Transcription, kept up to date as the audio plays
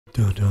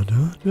Dun, dun,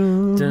 dun,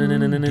 dun.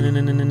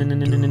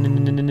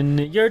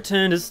 Your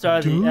turn to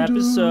start the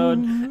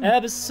episode.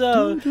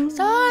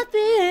 Start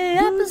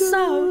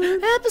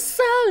the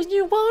episode.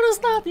 You wanna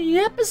start the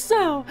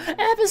episode.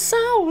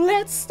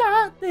 Let's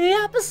start the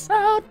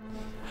episode.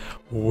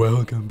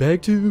 Welcome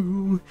back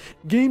to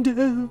Game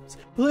Devs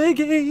Play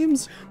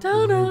Games.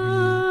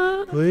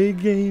 Da-da. Play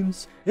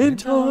games and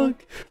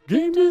talk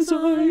game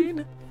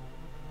design.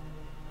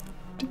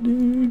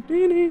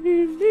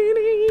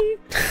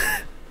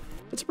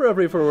 It's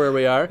appropriate for where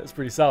we are. That's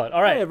pretty solid.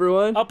 All right, Hey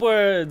everyone.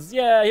 upwards.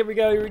 Yeah, here we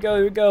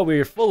go.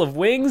 We're full of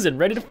wings and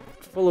ready to.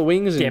 Full of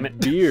wings Damn and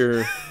it.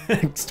 beer.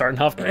 Starting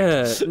off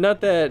great.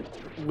 Not that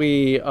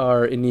we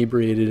are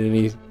inebriated in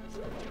any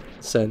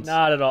sense.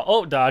 Not at all.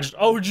 Oh, dodged.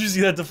 Oh, did you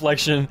see that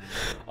deflection?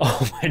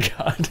 Oh my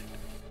god.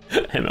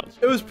 I know.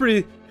 It was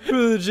pretty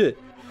legit.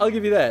 I'll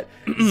give you that.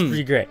 It's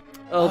pretty great.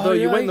 Although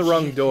you went in the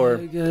wrong door.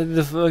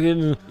 The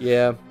fucking.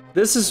 Yeah.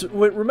 This is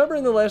what. Remember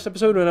in the last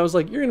episode when I was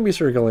like, "You're gonna be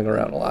circling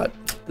around a lot."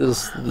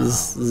 This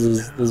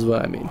is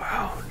what I mean.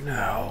 Oh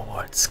no,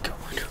 what's going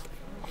on?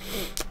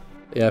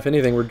 Yeah. If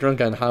anything, we're drunk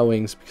on hot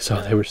wings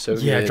because they were so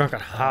good. Yeah, drunk on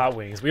hot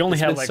wings. We only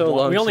It's have been like so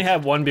long we only since-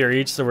 have one beer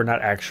each, so we're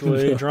not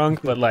actually drunk.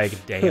 But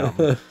like,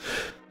 damn.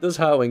 Those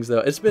hot wings though.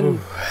 It's been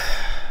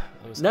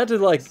not to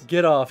like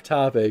get off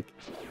topic,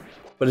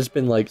 but it's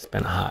been like It's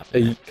been hot.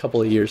 a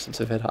couple of years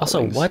since I've had hot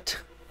Also, wings. what?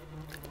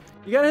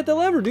 You gotta hit the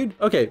lever, dude.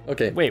 Okay.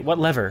 Wait, what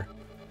lever?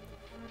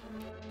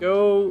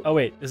 Go. Oh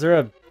wait, is there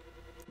a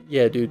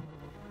Yeah, dude.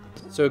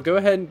 So go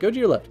ahead and go to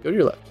your left. Go to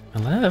your left.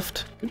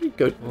 left?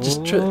 Go.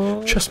 Just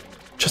trust me.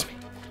 Trust me.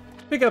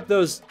 Pick up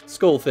those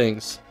skull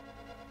things.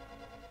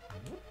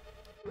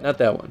 Not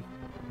that one.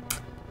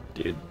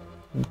 Dude.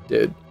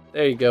 Dude.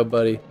 There you go,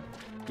 buddy.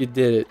 You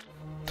did it.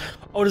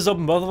 Oh, just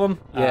open both of them?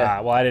 Yeah.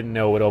 Ah, well, I didn't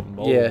know it would open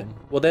both of Yeah. them.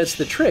 Well, that's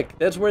the trick.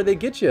 That's where they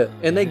get you.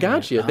 And they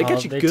got you. They got Oh,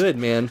 you they good,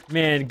 man.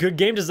 Man, good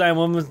game design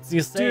woman.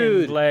 You saying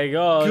Dude, like,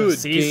 oh, good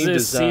see, game see,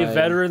 design.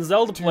 veteran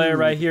Zelda player Dude.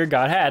 right here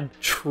got had.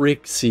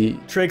 Trixie.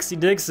 Trixie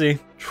Dixie.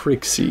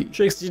 Trixie.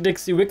 Trixie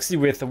Dixie Wixie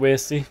with a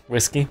whiskey.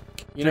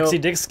 You know, Trixie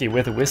Dixie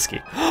with a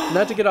whiskey.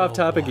 not to get off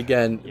topic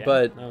again, Yeah,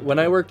 but no, when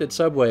I worked at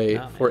Subway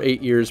Oh, for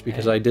 8 years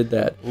because I did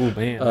that, Ooh,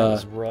 man, that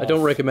was rough. I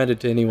don't recommend it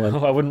to anyone.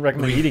 Oh, I wouldn't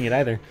recommend eating it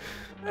either.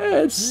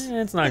 It's,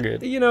 It's not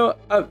good. you know,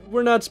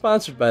 we're not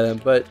sponsored by them,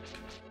 but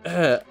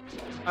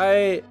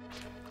I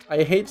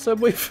hate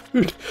Subway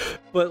food,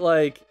 but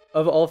like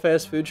of all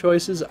fast food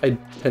choices, I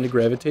tend to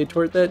gravitate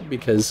toward that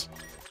because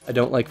I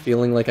don't like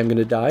feeling like I'm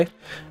gonna die.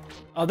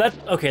 Oh,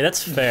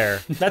 that's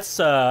fair. That's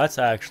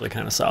actually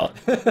kind of solid.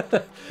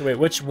 Wait,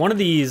 which one of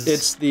these?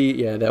 It's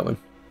that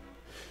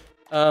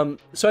one.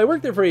 So I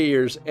worked there for 8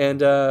 years,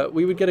 and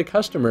we would get a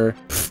customer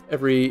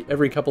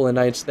every couple of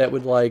nights that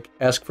would like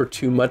ask for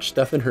too much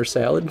stuff in her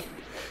salad.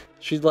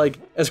 She'd like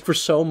ask for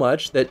so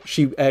much that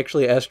she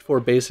actually asked for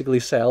basically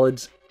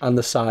salads on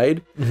the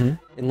side in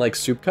like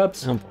soup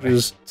cups, Oh, which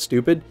was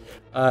stupid.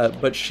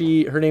 But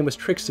her name was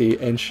Trixie,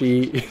 and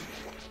she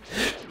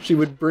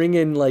would bring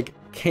in like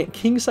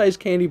king size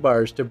candy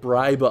bars to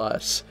bribe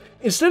us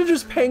instead of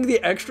just paying the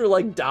extra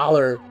like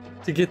 $1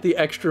 to get the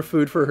extra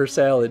food for her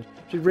salad.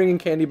 She'd bring in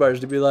candy bars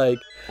to be like,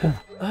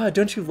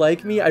 don't you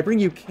like me? I bring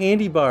you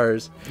candy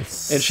bars.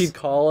 And she'd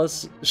call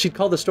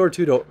the store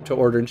too to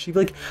order, and she'd be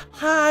like,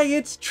 hi,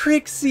 it's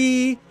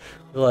Trixie.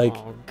 Like,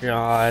 Oh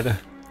God,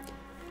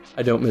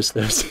 I don't miss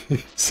those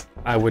days.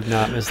 I would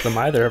not miss them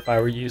either if I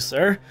were you,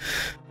 sir.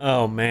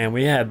 Oh man,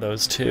 we had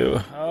those too.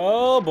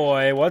 Oh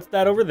boy, what's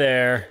that over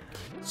there?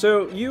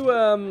 So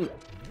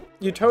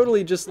you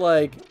totally just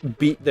like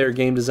beat their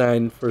game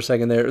design for a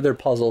second there, their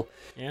puzzle.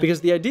 Yeah.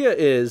 Because the idea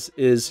is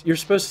you're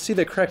supposed to see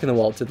that crack in the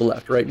wall to the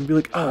left, right? And be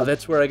like, oh,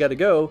 that's where I gotta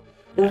go.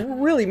 Or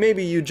really,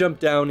 maybe you jump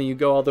down and you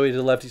go all the way to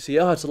the left, you see,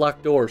 oh, it's a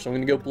locked door, so I'm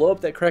gonna go blow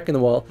up that crack in the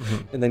wall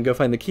and then go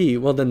find the key.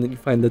 Well, then you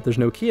find that there's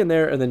no key in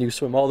there, and then you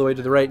swim all the way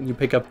to the right and you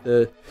pick up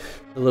the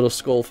little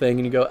skull thing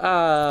and you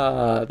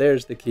go,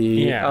 there's the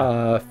key.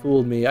 Yeah.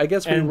 Fooled me. I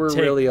guess we And were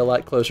really a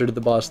lot closer to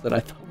the boss than I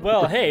thought.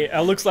 Well, hey,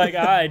 it looks like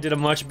I did a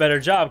much better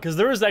job because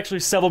there was actually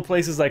several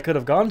places I could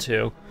have gone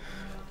to.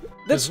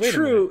 That's wait a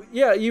true.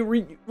 Yeah, you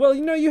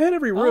had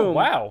every room.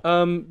 wow.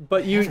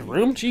 But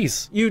Room?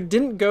 Jeez. you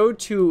didn't go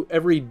to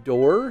every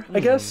door,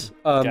 I guess.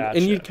 And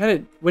you gotcha. kind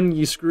of, when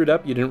you screwed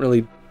up, you didn't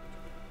really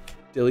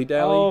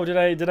dilly-dally. Oh,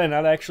 did I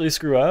not actually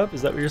screw up?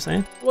 Is that what you're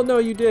saying? Well, no,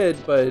 you did,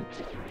 but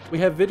we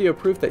have video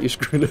proof that you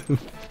screwed up.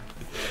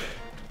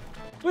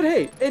 But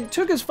hey, it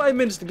took us 5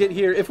 minutes to get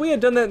here. If we had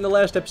done that in the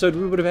last episode,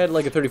 we would have had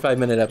like a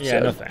 35-minute episode. Yeah,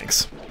 no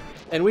thanks.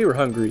 And we were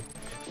hungry.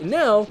 And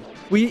now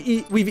we've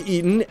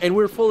eaten and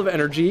we're full of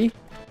energy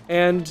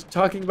and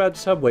talking about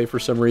Subway for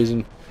some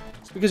reason.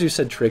 It's because you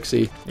said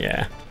Trixie,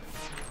 Yeah.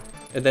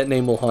 and that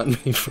name will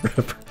haunt me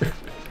forever.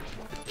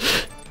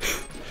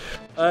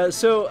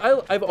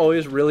 So I've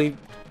always really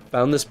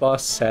found this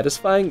boss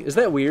satisfying. Is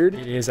that weird?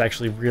 It is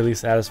actually really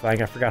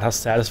satisfying. I forgot how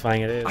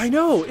satisfying it is. I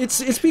know.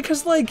 It's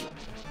because like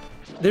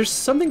there's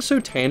something so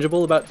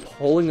tangible about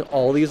pulling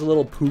all these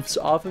little poofs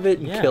off of it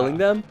and Yeah. killing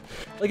them.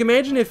 Like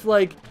imagine if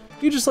like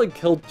you just like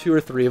killed 2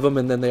 or 3 of them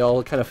and then they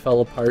all kind of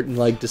fell apart and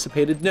like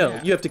dissipated. No,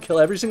 you have to kill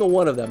every single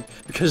one of them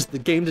because the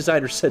game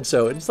designer said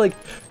so. And it's like,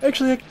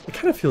 actually, it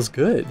kind of feels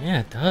good.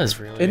 Yeah, it does,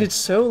 really. And it's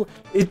so,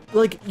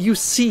 like, you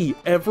see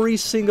every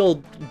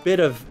single bit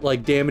of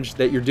like damage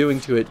that you're doing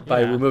to it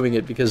by removing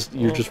it because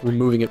you're just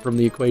removing it from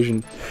the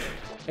equation.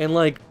 And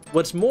like,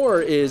 what's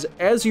more is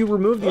as you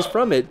remove these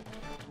from it,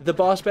 the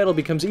boss battle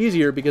becomes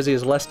easier because he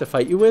has less to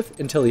fight you with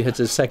until he hits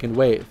his second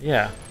wave.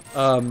 Yeah.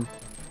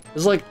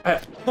 It's like, I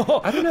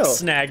don't know.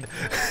 Snagged.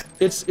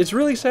 It's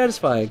really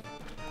satisfying.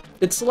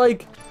 It's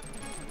like,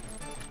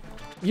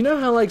 you know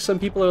how like some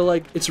people are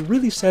like, it's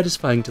really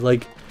satisfying to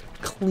like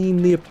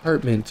clean the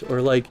apartment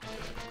or like,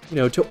 you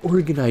know, to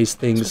organize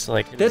things.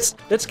 Like that's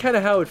kind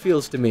of how it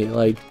feels to me.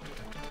 Like,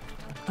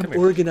 I'm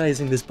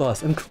organizing this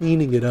boss. I'm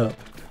cleaning it up.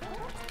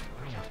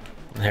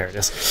 There it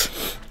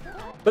is.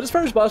 But as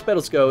far as boss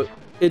battles go,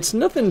 it's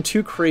nothing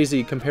too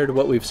crazy compared to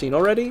what we've seen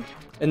already.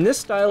 And this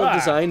style of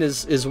design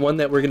is one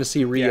that we're going to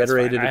see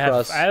reiterated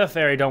across... I have a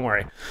fairy, don't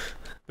worry.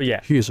 But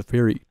yeah. He is a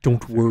fairy,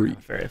 don't worry.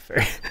 Fairy.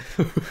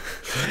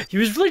 He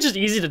was really just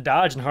easy to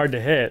dodge and hard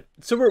to hit.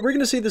 So we're going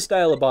to see this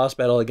style of boss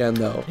battle again,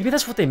 though. Maybe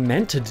that's what they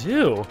meant to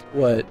do.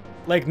 What?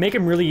 Like, make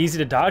him really easy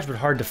to dodge but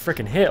hard to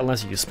frickin' hit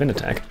unless you use spin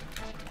attack.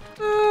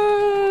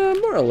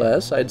 More or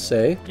less, I'd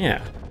say.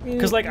 Yeah.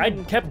 Because, like, I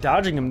kept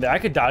dodging him. I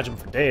could dodge him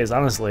for days,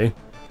 honestly.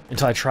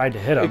 Until I tried to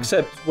hit him.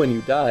 Except when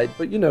you died,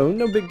 but you know,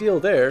 no big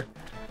deal there.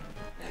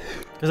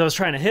 Because I was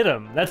trying to hit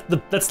him. That's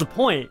the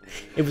point.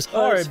 It was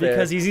hard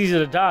because he's easy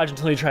to dodge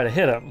until you try to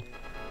hit him.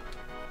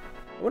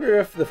 I wonder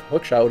if the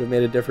hookshot would have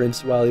made a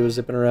difference while he was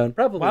zipping around.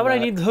 Probably Why would not. I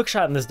need the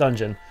hookshot in this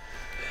dungeon?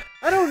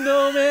 I don't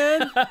know,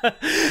 man.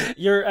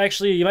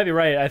 You might be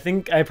right. I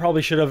think I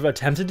probably should have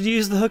attempted to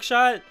use the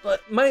hookshot.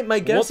 But my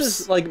guess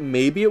is, like,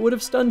 maybe it would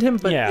have stunned him,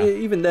 but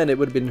even then it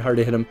would have been hard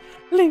to hit him.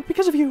 Link,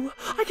 because of you,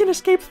 I can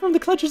escape from the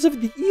clutches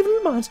of the evil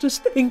monsters.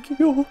 Thank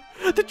you.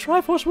 The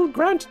Triforce will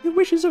grant the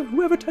wishes of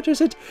whoever touches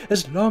it,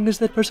 as long as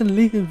that person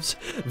lives.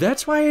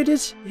 That's why it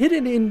is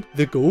hidden in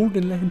the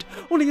Golden Land.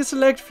 Only a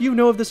select few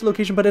know of this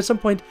location, but at some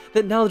point,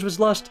 that knowledge was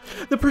lost.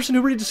 The person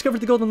who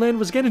rediscovered the Golden Land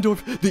was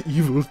Ganondorf, the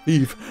evil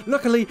thief.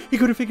 Luckily, he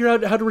couldn't figure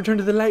out how to return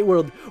to the Light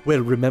World.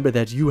 Well, remember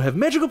that you have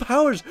magical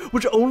powers,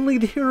 which only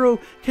the hero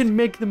can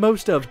make the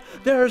most of.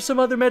 There are some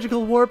other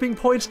magical warping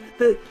points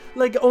that,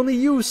 like, only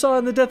you saw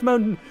in the Death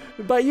Mountain.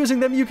 By using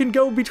them, you can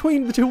go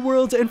between the two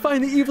worlds and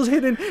find the evils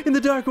hidden in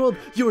the Dark World.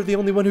 You're the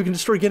only one who can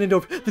destroy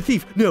Ganondorf, the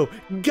thief. No,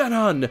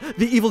 Ganon,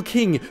 the evil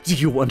king. Do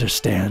you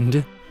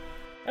understand?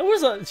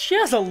 She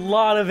has a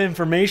lot of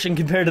information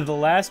compared to the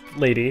last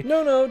lady.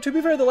 No, to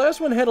be fair, the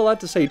last one had a lot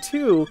to say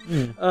too.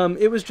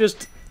 It was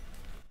just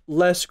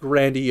less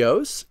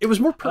grandiose. It was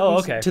more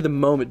pertinent to the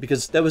moment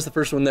because that was the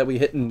first one that we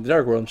hit in the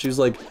Dark World. And she was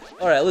like,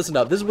 all right, listen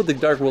up. This is what the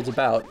Dark World's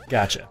about.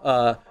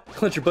 Gotcha.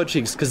 Clench your butt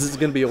cheeks because this is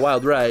going to be a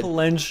wild ride.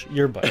 Clench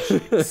your butt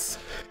cheeks.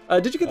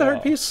 Did you get the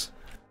heart piece?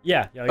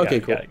 Yeah, cool.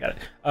 Got it.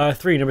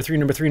 Number three,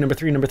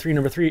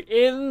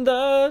 in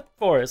the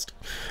forest.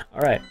 All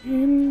right.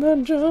 In the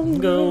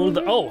jungle.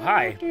 Oh,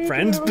 hi,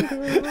 friend.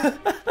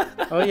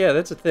 Oh, yeah,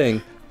 that's a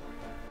thing.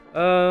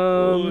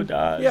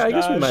 Yeah, I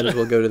guess we might as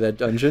well go to that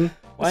dungeon.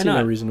 Why not?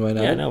 No reason why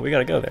not. Yeah, no, we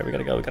gotta go there. We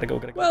gotta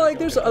go. Well, like,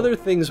 there's other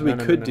things we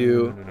could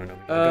do.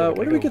 Where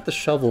do we get the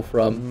shovel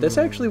from? That's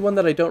actually one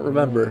that I don't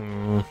remember.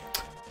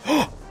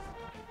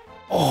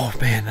 Oh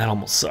man, that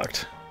almost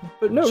sucked.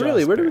 But no,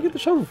 really, where do we get the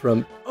shovel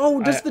from?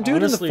 Oh, just the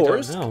dude in the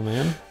forest? No,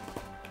 man.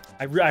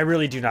 I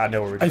really do not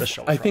know where we get the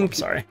shovel from. I'm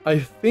sorry. I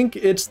think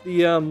it's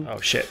the Oh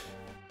shit.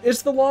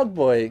 It's the log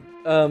boy.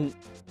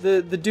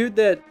 The dude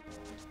that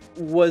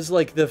was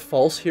like the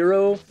false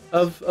hero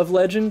of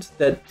Legend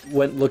that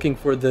went looking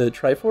for the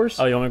Triforce.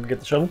 Oh, you want me to get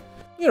the shovel?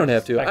 You don't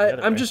have to.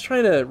 I'm just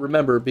trying to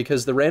remember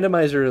because the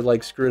randomizer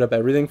like screwed up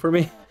everything for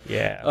me.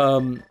 Yeah.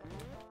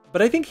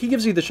 But I think he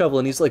gives you the shovel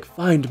and he's like,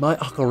 find my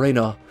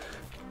ocarina.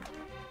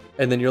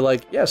 And then you're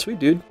like, yeah, sweet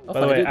dude.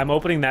 By the way, I'm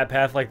opening that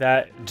path like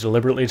that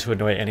deliberately to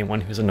annoy anyone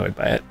who's annoyed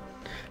by it.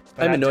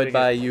 I'm annoyed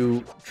by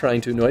you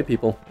trying to annoy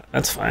people.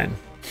 That's fine.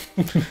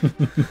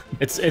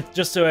 It's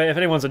just so if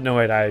anyone's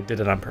annoyed, I did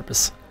it on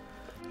purpose.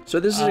 So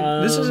this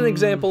is an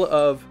example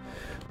of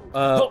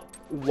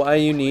why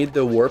you need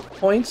the warp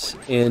points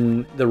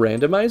in the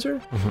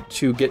randomizer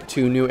to get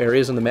to new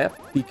areas on the map.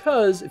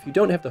 Because if you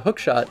don't have the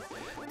hookshot,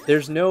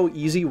 there's no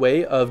easy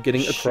way of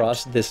getting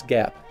across this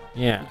gap.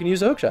 Yeah. You can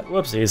use a hookshot.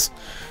 Whoopsies.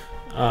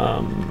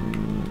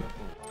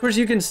 Of course,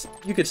 you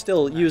could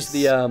still use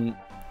the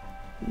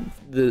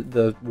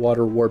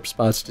water warp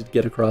spots to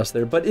get across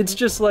there, but it's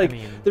just like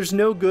there's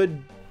no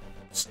good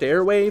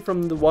stairway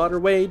from the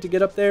waterway to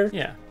get up there.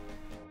 Yeah.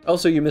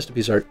 Also, you missed a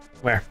piece of art.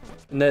 Where?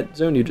 In that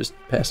zone you just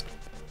passed.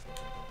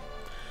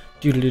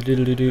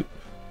 Do.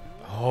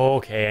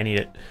 Okay, I need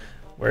it.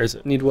 Where is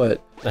it? Need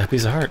what? That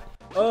piece of heart.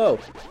 Oh,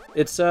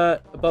 it's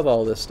above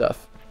all this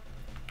stuff.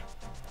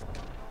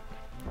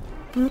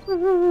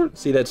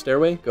 See that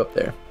stairway? Go up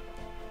there.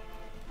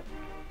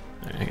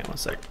 All right, hang on one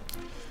sec.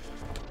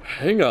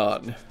 Hang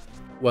on,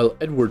 while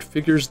Edward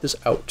figures this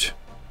out.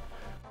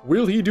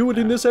 Will he do it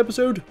in this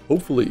episode?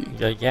 Hopefully.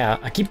 Yeah,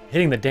 I keep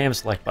hitting the damn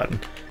select button.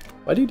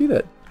 Why do you do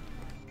that?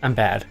 I'm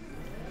bad.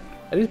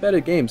 And he's bad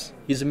at games.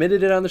 He's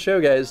admitted it on the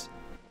show, guys.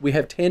 We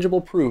have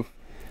tangible proof.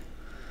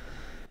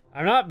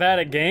 I'm not bad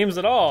at games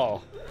at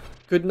all.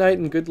 Good night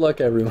and good luck,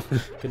 everyone.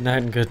 Good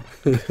night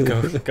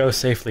and go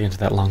safely into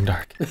that long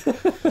dark.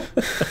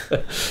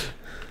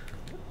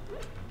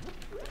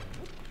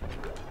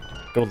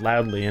 Go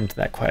loudly into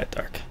that quiet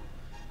dark.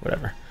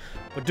 Whatever.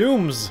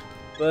 Badooms!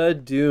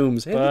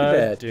 Badooms. Hey, look at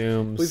that.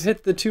 Badooms. We've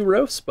hit the 2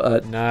 row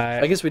spot.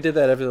 Nice. I guess we did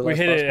that after the last We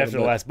hit boss it after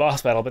battle, the last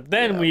boss battle, but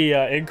then we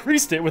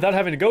increased it without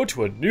having to go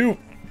to a new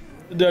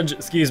dungeon.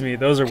 Excuse me,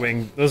 those are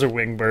wing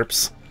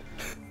burps.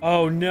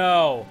 Oh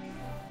no.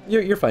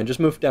 You're fine. Just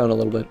move down a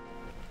little bit.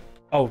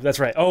 Oh, that's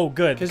right. Oh,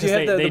 good. Because you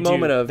had the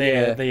moment of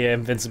the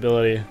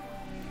invincibility.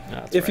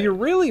 No, if you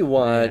really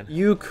want,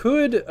 you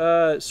could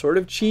sort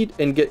of cheat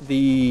and get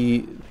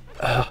the.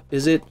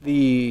 Is it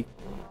the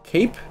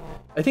cape?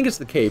 I think it's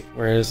the cape.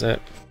 Where is it?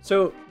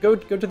 So go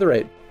to the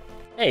right.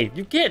 Hey,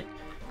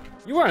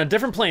 you were on a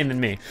different plane than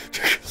me.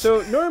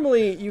 So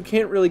normally you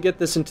can't really get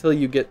this until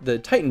you get the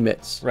Titan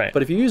mitts. Right.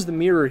 But if you use the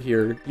mirror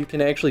here, you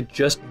can actually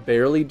just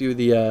barely do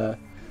the.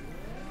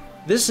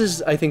 This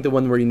is, I think, the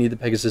one where you need the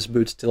Pegasus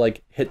boots to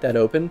like hit that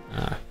open.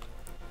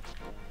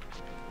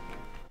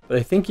 But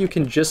I think you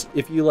can just,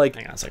 if you like,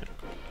 hang on a second,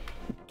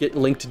 get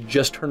Link to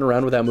just turn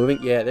around without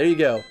moving. Yeah, there you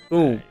go.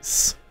 Boom.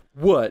 Nice.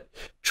 What?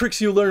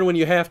 Tricks you learn when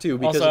you have to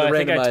because also, of the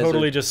randomizer. I think I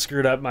totally just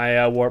screwed up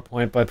my warp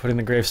point by putting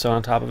the gravestone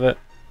on top of it.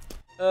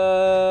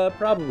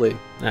 Probably.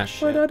 Ah,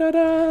 shit.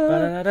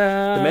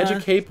 The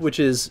magic cape,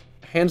 which is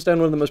hands down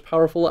one of the most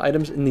powerful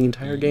items in the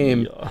entire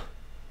game.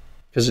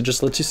 Because it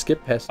just lets you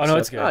skip past Oh, no,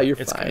 it's good. Ah, you're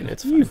it's fine. Good.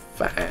 It's fine. You're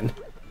fine.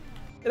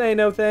 It ain't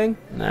no thing.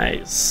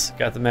 Nice.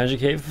 Got the magic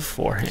cape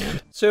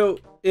beforehand. So,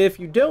 if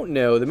you don't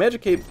know, the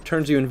magic cape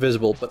turns you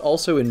invisible, but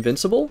also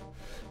invincible.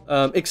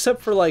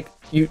 Except for, like,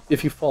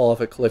 if you fall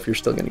off a cliff, you're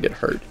still going to get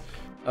hurt.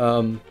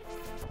 But,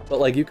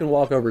 like, you can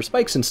walk over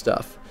spikes and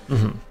stuff,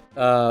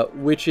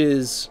 which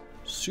is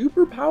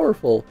super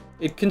powerful.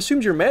 It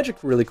consumes your magic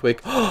really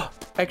quick.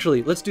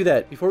 Actually, let's do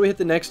that. Before we hit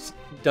the next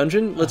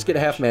dungeon, let's get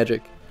half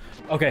magic.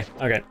 Okay.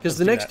 Because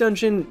the next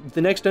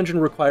dungeon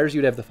requires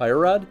you to have the fire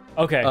rod.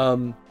 Okay.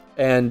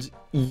 And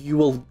you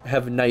will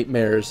have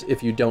nightmares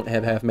if you don't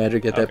have half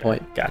magic at that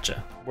point.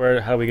 Gotcha.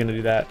 How are we gonna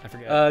do that? I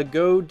forget.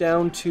 Go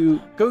down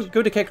to go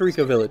to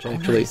Kakariko Village.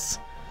 Actually, nice.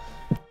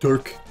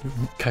 Dark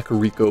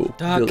Kakariko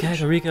Village.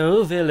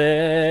 Kakariko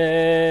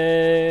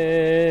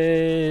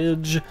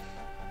Village.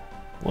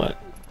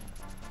 What?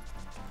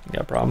 You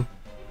got a problem?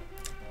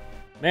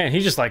 Man,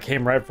 he just like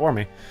came right for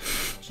me.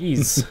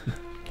 Jeez.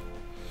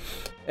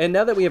 And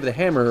now that we have the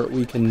hammer,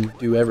 we can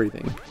do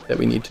everything that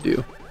we need to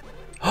do.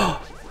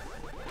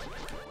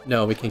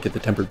 No, we can't get the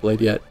tempered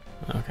blade yet.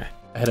 Okay.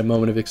 I had a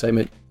moment of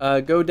excitement.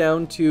 Go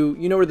down to,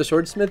 you know where the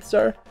swordsmiths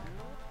are?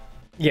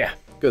 Yeah.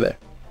 Go there.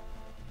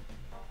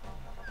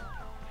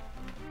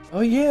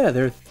 Oh yeah,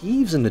 there are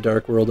thieves in the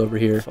dark world over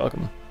here. Fuck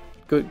them.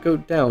 Go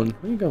down.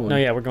 Where are you going? No,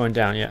 yeah, we're going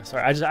down. Yeah.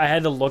 Sorry, I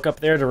had to look up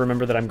there to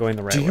remember that I'm going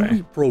the right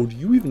way. Bro, do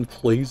you even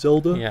play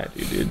Zelda? Yeah, I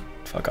do, dude.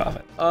 Fuck off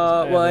it.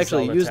 Well,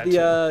 actually, use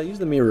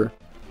the mirror.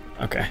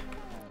 Okay.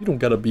 You don't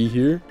gotta be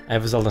here. I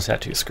have a Zelda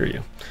tattoo. Screw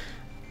you.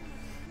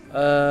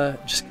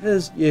 Just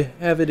because you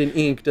have it in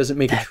ink doesn't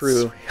make it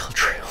true. That's real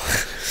true.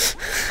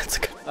 That's a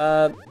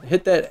good.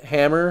 Hit that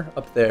hammer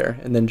up there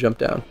and then jump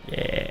down.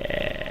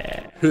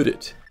 Yeah. Hit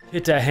it.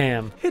 Hit that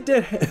ham. Hit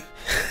that ham.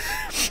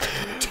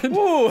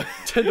 Woo!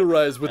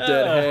 Tenderize with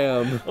that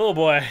ham. Oh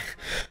boy.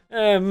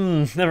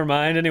 Never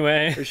mind.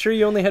 Anyway. Are you sure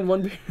you only had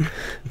one beer?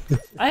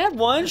 I had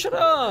one. Shut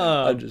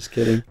up. I'm just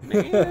kidding.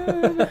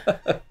 Man.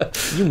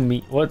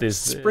 What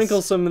is this?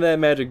 Sprinkle some of that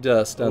magic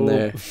dust on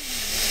there.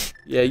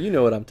 Yeah, you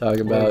know what I'm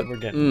talking about. We're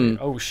getting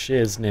oh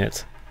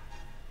shiznit.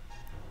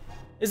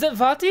 Is that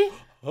Vati?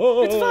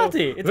 Oh, it's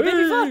Vati. It's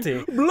baby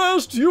Vati.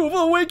 Blast you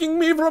for waking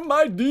me from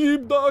my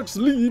deep dark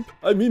sleep.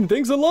 I mean,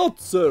 thanks a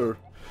lot, sir.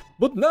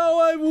 But now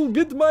I will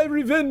get my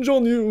revenge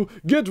on you.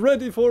 Get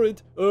ready for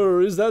it.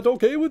 Is that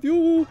okay with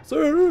you,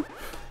 sir?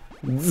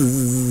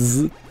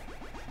 Zzz.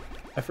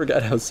 I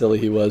forgot how silly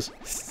he was.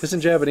 Because in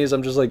Japanese,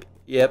 I'm just like,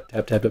 yep,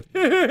 tap, tap, tap.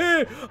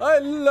 I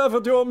laugh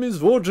at your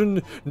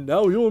misfortune.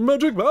 Now your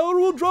magic power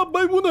will drop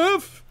by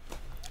 1/2.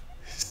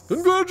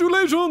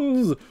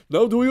 Congratulations!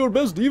 Now do your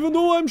best, even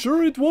though I'm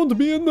sure it won't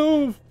be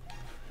enough.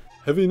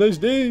 Have a nice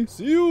day.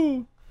 See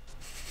you.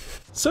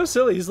 So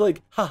silly. He's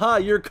like, haha,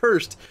 you're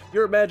cursed.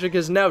 Your magic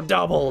is now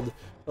doubled.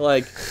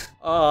 Like,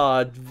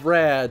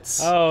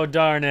 rats. Oh,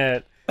 darn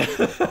it.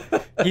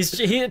 It's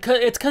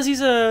because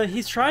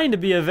he's trying to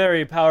be a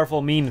very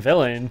powerful, mean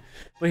villain,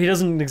 but he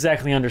doesn't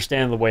exactly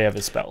understand the way of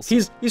his spells.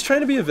 He's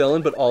trying to be a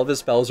villain, but all of his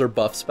spells are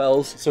buff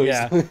spells. So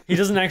yeah, he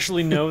doesn't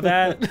actually know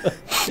that.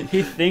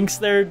 He thinks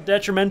they're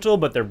detrimental,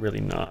 but they're really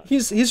not.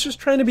 He's just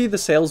trying to be the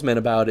salesman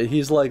about it.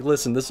 He's like,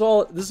 listen, this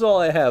is all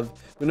I have.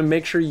 I'm gonna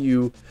make sure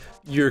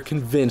you're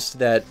convinced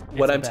that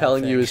what I'm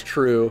telling you is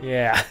true.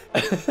 Yeah.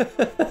 It's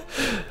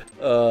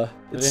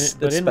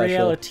but in special.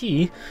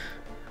 reality.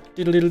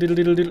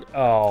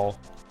 Oh,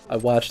 I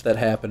watched that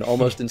happen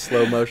almost in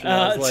slow motion.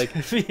 I was like,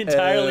 to be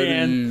entirely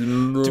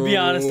in. To be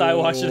honest, I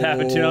watched it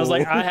happen too. And I was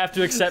like, I have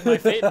to accept my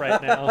fate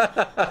right now.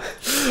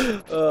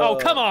 Oh,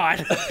 come on!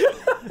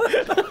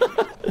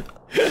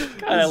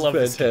 God, I love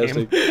this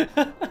game.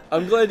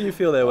 I'm glad you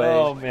feel that way.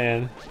 Oh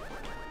man.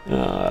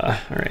 All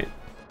right.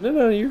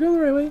 No, you're going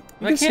the right way.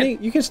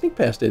 You can sneak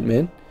past it,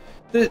 man.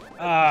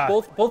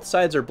 Both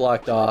sides are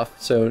blocked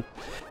off, so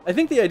I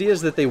think the idea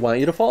is that they want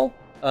you to fall,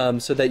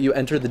 so that you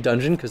enter the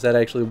dungeon, because that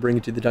actually will bring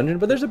you to the dungeon.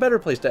 But there's a better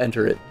place to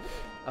enter it,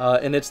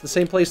 and it's the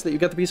same place that you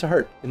got the piece of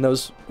heart in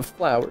those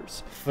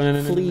flowers.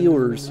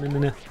 Flowers.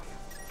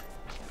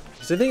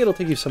 Because I think it'll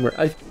take you somewhere.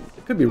 I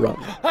could be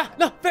wrong.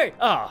 No, very.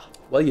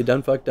 Well, you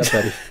done fucked up,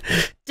 buddy.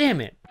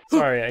 Damn it.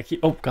 Sorry, I keep.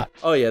 Oh god.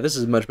 Oh yeah, this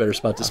is a much better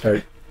spot to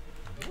start.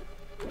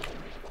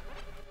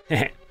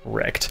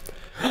 Wrecked.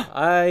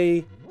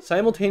 I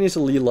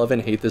simultaneously love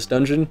and hate this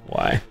dungeon.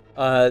 Why?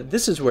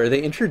 This is where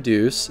they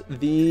introduce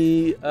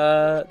the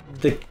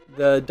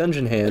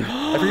dungeon hand.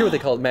 I forget what they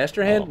call it.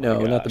 Master hand?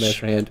 No, not the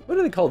master hand. What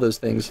do they call those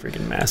things?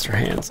 Freaking master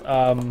hands.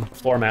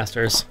 Floor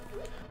masters.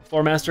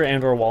 Floor master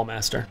and/or wall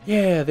master.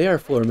 Yeah, they are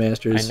floor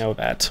masters. I know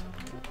that.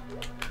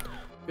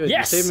 Good.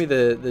 Yes! You saved me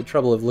the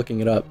trouble of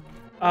looking it up.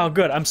 Oh,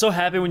 good. I'm so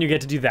happy when you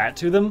get to do that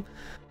to them.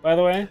 By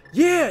the way.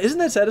 Yeah, isn't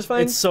that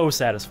satisfying? It's so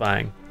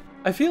satisfying.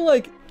 I feel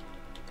like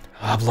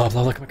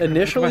look,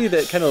 initially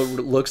that kind of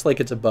looks like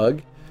it's a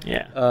bug.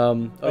 Yeah.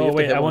 Oh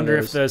wait, I wonder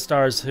if the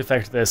stars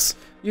affect this.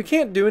 You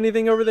can't do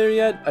anything over there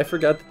yet. I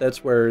forgot that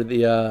that's where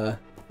the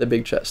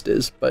big chest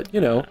is, but you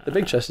know, the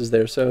big chest is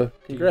there, so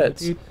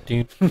congrats.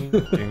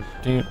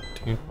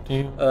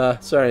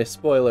 Sorry,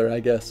 spoiler, I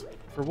guess.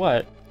 For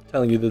what?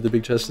 Telling you that the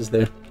big chest is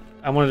there.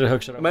 I wanted to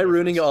hook shit up. Am I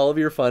ruining all of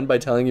your fun by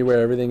telling you where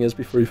everything is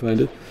before you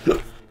find it?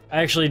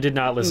 I actually did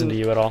not listen to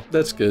you at all.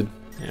 That's good.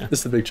 Yeah.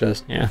 It's the big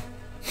chest. Yeah.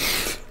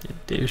 You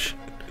douche.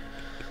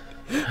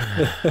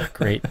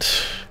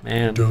 Great.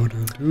 Man.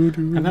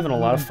 I'm having a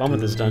lot of fun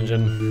with this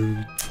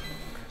dungeon.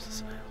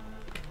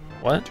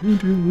 What?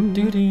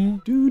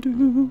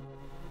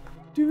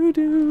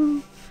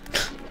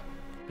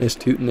 Nice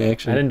tootin'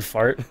 action. I didn't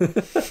fart.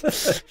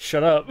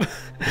 Shut up.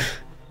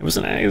 It was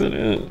an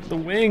accident. The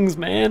wings,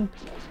 man.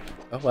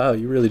 Oh wow,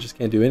 you really just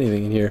can't do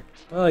anything in here.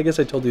 Well, I guess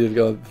I told you to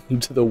go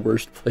to the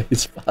worst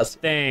place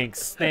possible.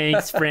 Thanks,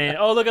 friend.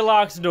 Oh, look at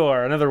Locke's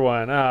door. Another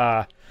one.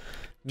 Don't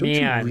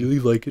man. you really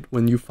like it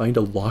when you find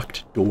a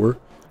locked door?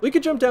 We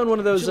could jump down one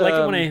of those. Don't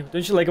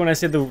you like it when I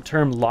say the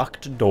term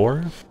locked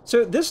door?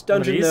 So this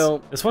dungeon,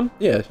 though. This one?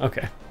 Yeah.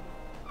 Okay.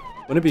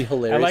 Wouldn't it be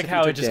hilarious? I like if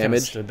how you it took just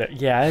damage? stood there.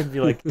 Yeah, I'd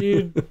be like,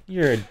 dude,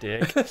 you're a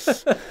dick.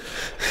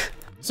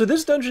 So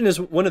this dungeon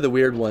is one of the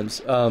weird ones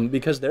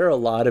because there are a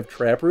lot of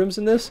trap rooms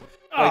in this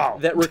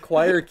that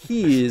require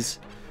keys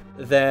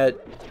that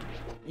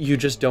you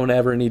just don't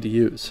ever need to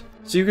use.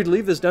 So you could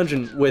leave this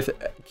dungeon with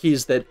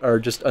keys that are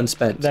just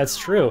unspent. That's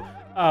true.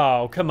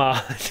 Oh, come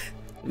on.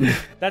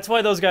 That's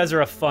why those guys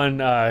are a fun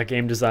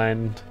game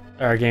design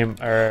anime.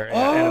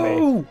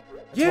 Oh,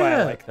 That's why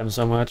I like them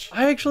so much.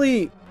 I'm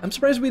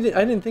surprised I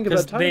didn't think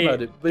about talking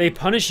about it. But they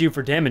punish you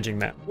for damaging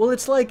them. Well,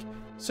 it's like,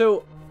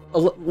 so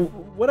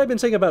what I've been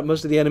saying about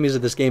most of the enemies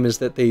of this game is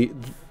that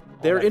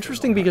they're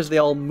interesting because they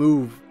all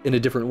move in a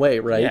different way,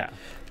 right? Yeah.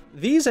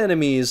 These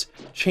enemies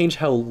change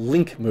how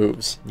Link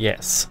moves.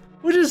 Yes.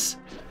 Which is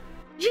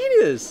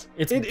genius.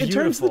 It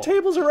turns the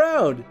tables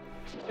around.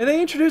 And they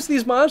introduced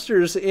these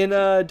monsters in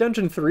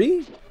Dungeon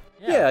 3?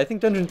 Yeah, I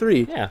think Dungeon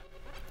 3. Yeah.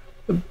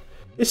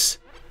 It's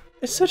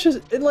such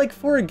a, like,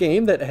 for a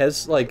game that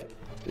has, like,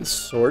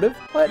 sort of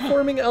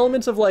platforming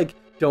elements of, like,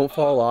 don't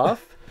fall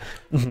off.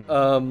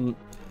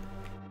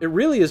 It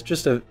really is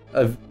just a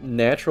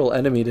natural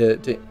enemy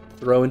to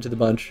throw into the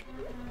bunch.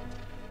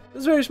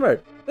 This is very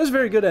smart. This is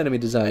very good enemy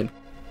design.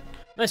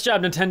 Nice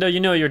job, Nintendo. You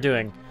know what you're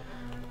doing.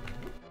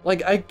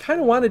 Like, I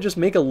kind of want to just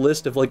make a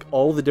list of, like,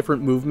 all the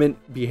different movement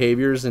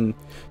behaviors and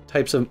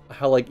types of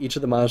how, like, each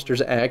of the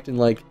monsters act and,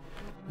 like,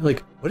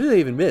 what did they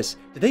even miss?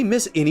 Did they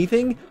miss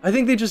anything? I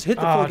think they just hit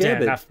the full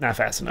gambit. Not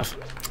fast enough.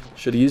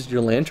 Should have used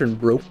your lantern,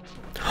 bro.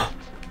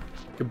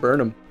 Could burn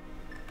them.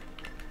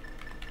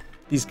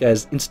 These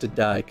guys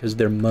insta-die because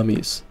they're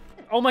mummies.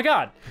 Oh my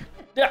god.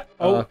 Yeah.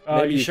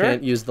 Maybe you sure?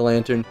 can't use the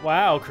lantern.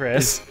 Wow,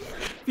 Chris.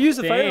 If you use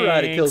the fire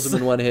rod, it kills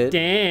them in one hit.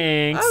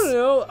 Thanks. I don't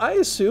know. I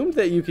assumed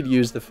that you could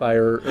use the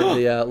fire or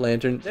the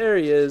lantern. There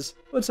he is.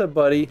 What's up,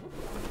 buddy?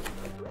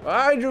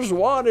 I just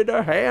wanted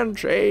a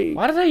handshake.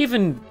 Why did I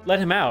even let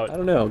him out? I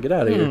don't know. Get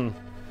out of here.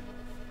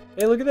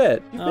 Hey, look at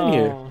that. You've been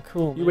here.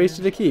 Cool. You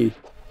wasted a key.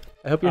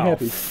 I hope you're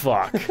happy.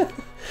 Fuck.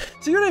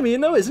 See what I mean,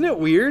 though? Isn't it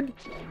weird?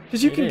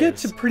 Because you can get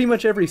to pretty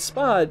much every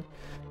spot,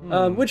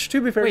 which,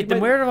 to be fair... Wait,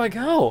 then where do I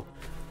go?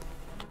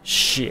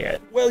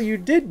 Shit. Well, you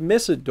did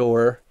miss a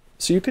door,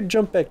 so you could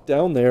jump back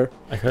down there.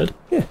 I could?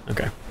 Yeah.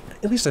 Okay.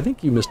 At least I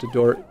think you missed a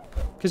door.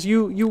 Because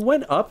you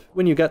went up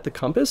when you got the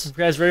compass. You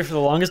guys ready for the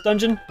longest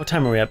dungeon? What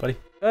time are we at, buddy?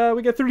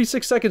 We got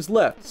 36 seconds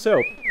left,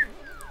 so...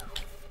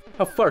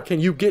 How far can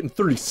you get in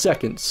 30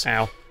 seconds?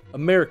 Ow.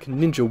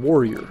 American Ninja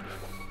Warrior.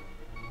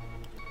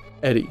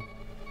 Eddie.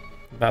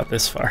 About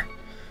this far.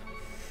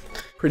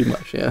 Pretty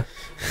much, yeah.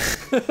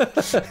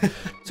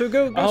 So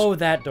go. Oh,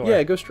 that door.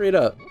 Yeah, go straight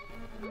up.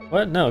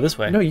 What? No, this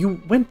way. No,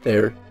 you went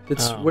there.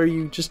 That's where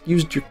you just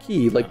used your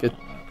key, like a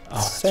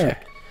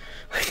sack.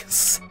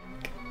 Right.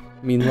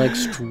 I mean, like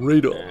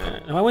straight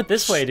up. No, I went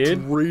this way,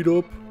 dude. Straight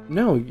up.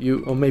 No,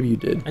 you. Oh, maybe you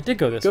did. I did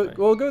go this way.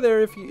 Well, go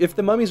there if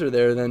the mummies are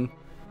there. Then.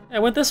 I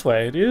went this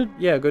way, dude.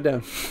 Yeah, go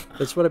down.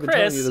 That's what I've been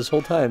telling you this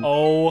whole time.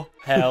 Oh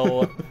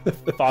hell,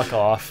 fuck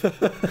off.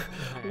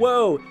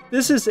 Whoa,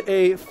 this is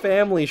a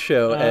family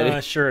show,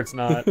 Eddie. Sure it's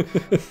not.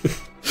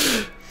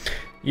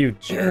 You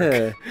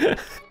jerk.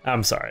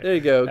 I'm sorry. There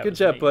you go. Good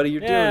job, buddy.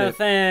 You're doing it.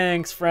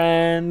 Thanks,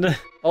 friend.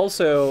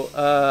 Also,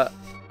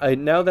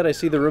 now that I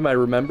see the room, I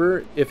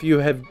remember if you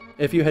had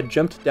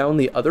jumped down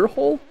the other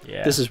hole,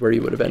 this is where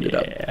you would have ended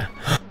up.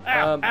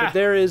 But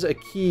there is a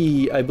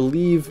key, I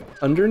believe,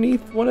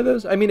 underneath one of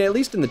those. I mean, at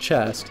least in the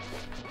chest.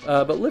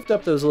 But lift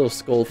up those little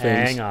skull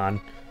things. Hang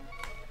on.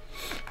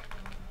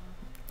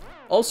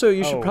 Also,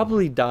 you should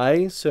probably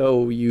die,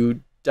 so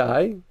you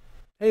die.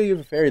 Hey, you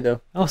have a fairy,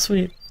 though. Oh,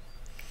 sweet.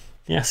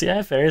 Yeah, see, I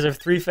have fairies. I have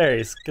 3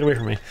 fairies. Get away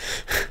from me.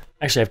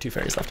 Actually, I have 2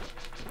 fairies left.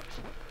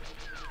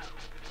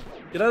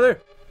 Get out of there.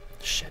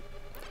 Shit.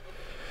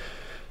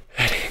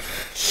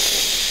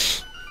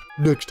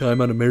 Next time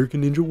on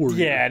American Ninja Warrior.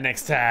 Yeah,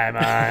 next time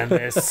on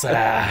this,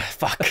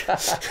 fuck.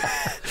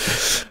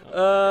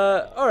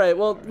 All right,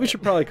 well, we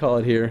should probably call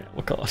it here.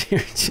 We'll call it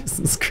here.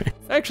 Jesus Christ.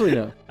 Actually,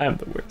 no. I'm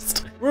the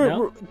worst.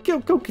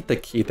 Go get the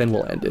key, then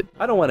we'll end it.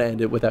 I don't want to end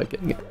it without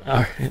getting it.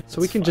 All right.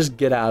 So we can just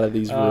get out of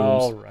these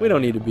rooms. Right. We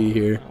don't need to be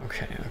here.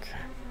 Okay.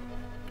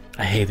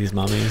 I hate these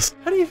mummies.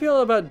 How do you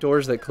feel about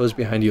doors that close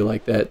behind you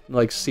like that?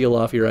 Like seal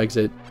off your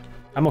exit?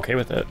 I'm okay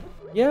with it.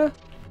 Yeah?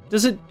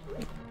 Does it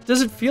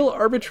feel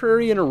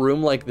arbitrary in a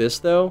room like this,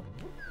 though?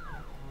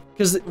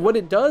 Because what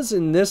it does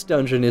in this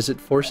dungeon is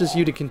it forces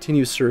you to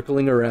continue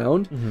circling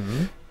around.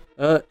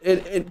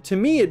 Mm-hmm. To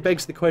me, it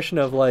begs the question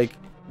of, like,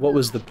 what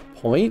was the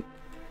point?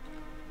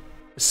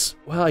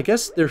 Well, I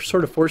guess they're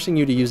sort of forcing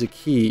you to use a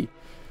key.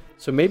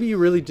 So maybe you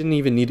really didn't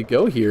even need to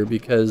go here,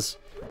 because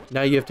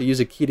now you have to use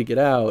a key to get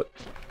out.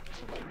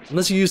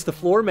 Unless you use the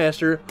floor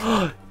master.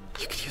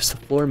 You could use the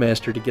floor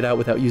master to get out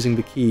without using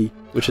the key,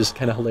 which is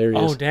kind of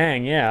hilarious. Oh,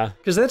 dang, yeah.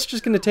 Because that's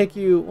just going to take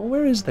you... Well,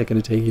 where is that going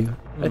to take you?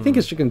 I think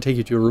it's just going to take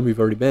you to a room you've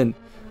already been.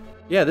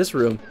 Yeah, this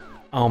room.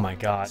 Oh, my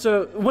God.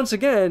 So, once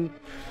again,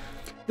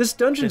 this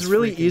dungeon's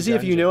really easy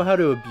if you know how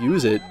to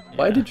abuse it. Yeah.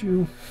 Why did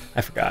you...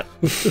 I forgot.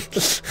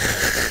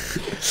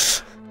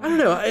 I don't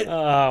know.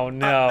 Oh,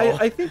 no.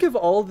 I think of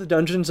all the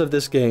dungeons of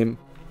this game,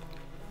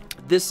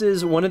 this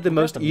is one of the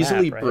most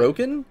easily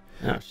broken.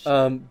 Oh,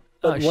 shit.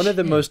 But one of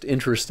the most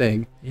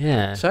interesting.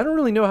 Yeah. So I don't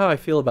really know how I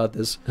feel about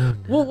this. Oh,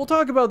 no. We'll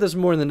talk about this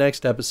more in the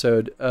next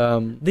episode.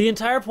 The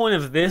entire point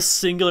of this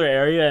singular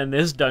area and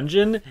this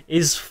dungeon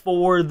is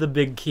for the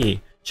big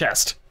key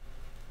chest.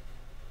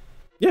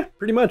 Yeah,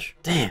 pretty much.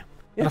 Damn.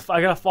 Yeah.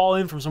 I gotta fall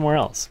in from somewhere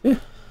else. Yeah.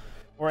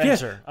 Or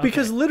enter. Okay.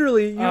 Because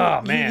literally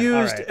you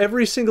used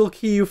every single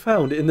key you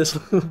found in this.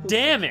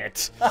 Damn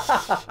it!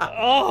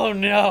 Oh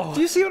no! Do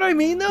you see what I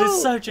mean, though? This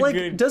is such a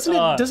good.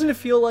 Doesn't it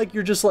feel like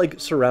you're just like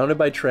surrounded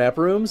by trap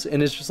rooms,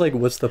 and it's just like,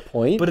 what's the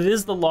point? But it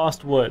is the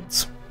Lost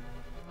Woods.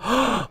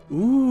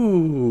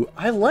 Ooh,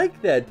 I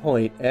like that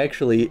point.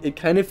 Actually, it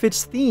kind of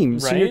fits theme.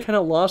 Right? So you're kind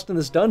of lost in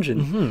this dungeon.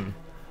 Mm-hmm.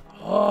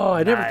 Oh,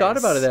 I never thought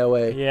about it that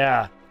way.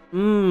 Yeah.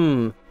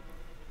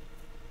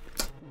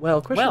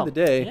 Well, question of the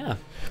day. Yeah.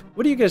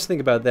 What do you guys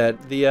think about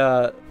that?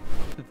 The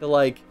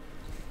like,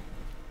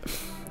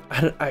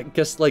 I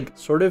guess like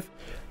sort of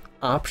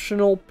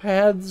optional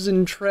paths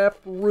and trap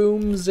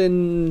rooms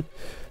and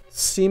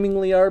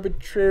seemingly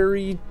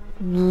arbitrary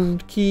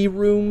key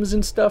rooms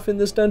and stuff in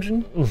this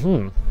dungeon.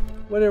 Mm-hmm.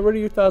 What are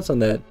your thoughts on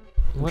that?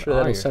 I'm sure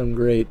that'll sound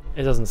great.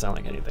 It doesn't sound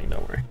like anything.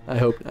 Don't worry. I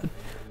hope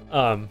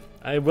not.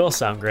 It will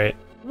sound great.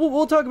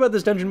 We'll talk about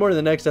this dungeon more in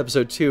the next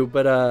episode too.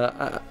 But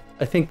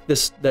I think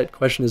that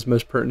question is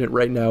most pertinent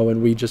right now,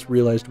 and we just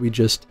realized we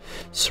just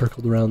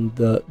circled around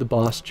the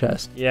boss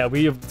chest. Yeah,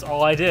 that's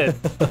all I did.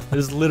 This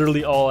is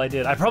literally all I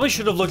did. I probably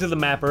should have looked at the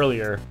map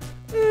earlier.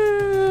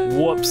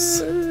 Whoops.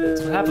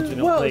 That's what happens when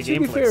you don't play a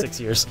game for like 6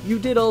 years. You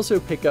did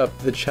also pick up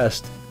the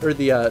chest, or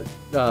the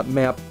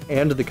map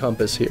and the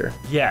compass here.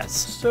 Yes.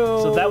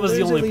 So that was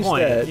the only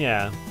point.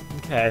 Yeah.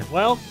 Okay,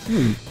 well,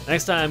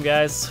 next time,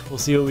 guys, we'll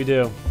see what we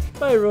do.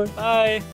 Bye, everyone. Bye.